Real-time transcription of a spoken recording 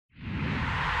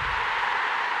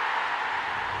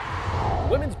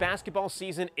Women's basketball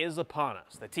season is upon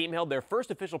us. The team held their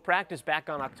first official practice back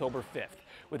on October 5th.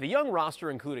 With a young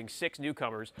roster including 6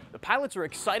 newcomers, the Pilots are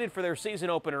excited for their season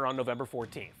opener on November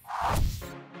 14th.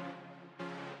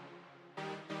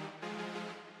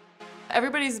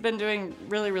 Everybody's been doing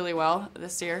really well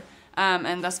this year,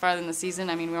 and thus far in the season.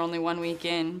 I mean, we're only 1 week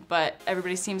in, but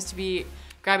everybody seems to be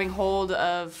grabbing hold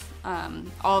of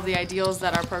all of the ideals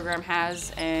that our program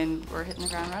has, and we're hitting the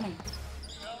ground running.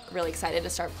 Really excited to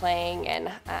start playing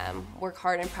and work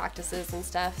hard in practices and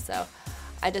stuff. So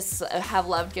I just have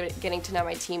loved getting to know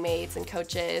my teammates and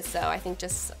coaches. So I think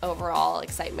just overall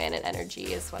excitement and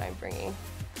energy is what I'm bringing.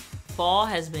 Fall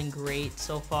has been great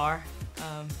so far.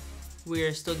 We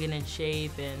are still getting in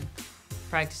shape and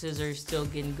practices are still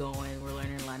getting going. We're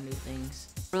learning a lot of new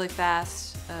things. Really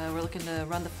fast. We're looking to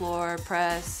run the floor,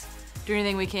 press, do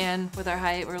anything we can with our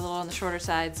height. We're a little on the shorter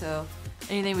side, so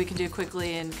anything we can do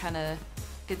quickly and kind of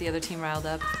get the other team riled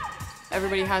up.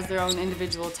 Everybody has their own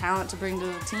individual talent to bring to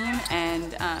the team,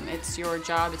 and it's your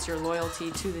job, it's your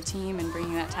loyalty to the team and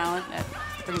bringing that talent that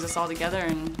brings us all together,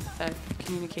 and that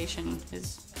communication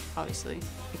is obviously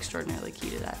extraordinarily key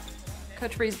to that.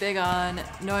 Coach Bree's big on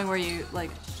knowing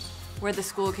where the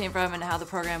school came from and how the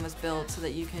program was built, so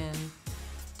that you can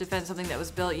defend something that was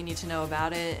built. You need to know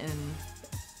about it and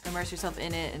immerse yourself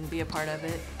in it and be a part of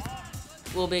it.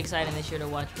 We'll be excited this year to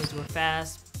watch because we're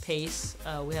fast pace.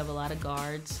 We have a lot of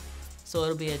guards, so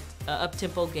it'll be an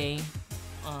up-tempo game.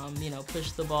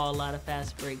 Push the ball, a lot of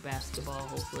fast break basketball,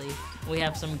 hopefully. We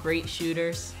have some great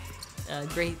shooters,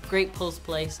 great post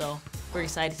play, so we're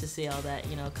excited to see all that,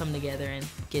 come together and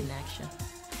get in action.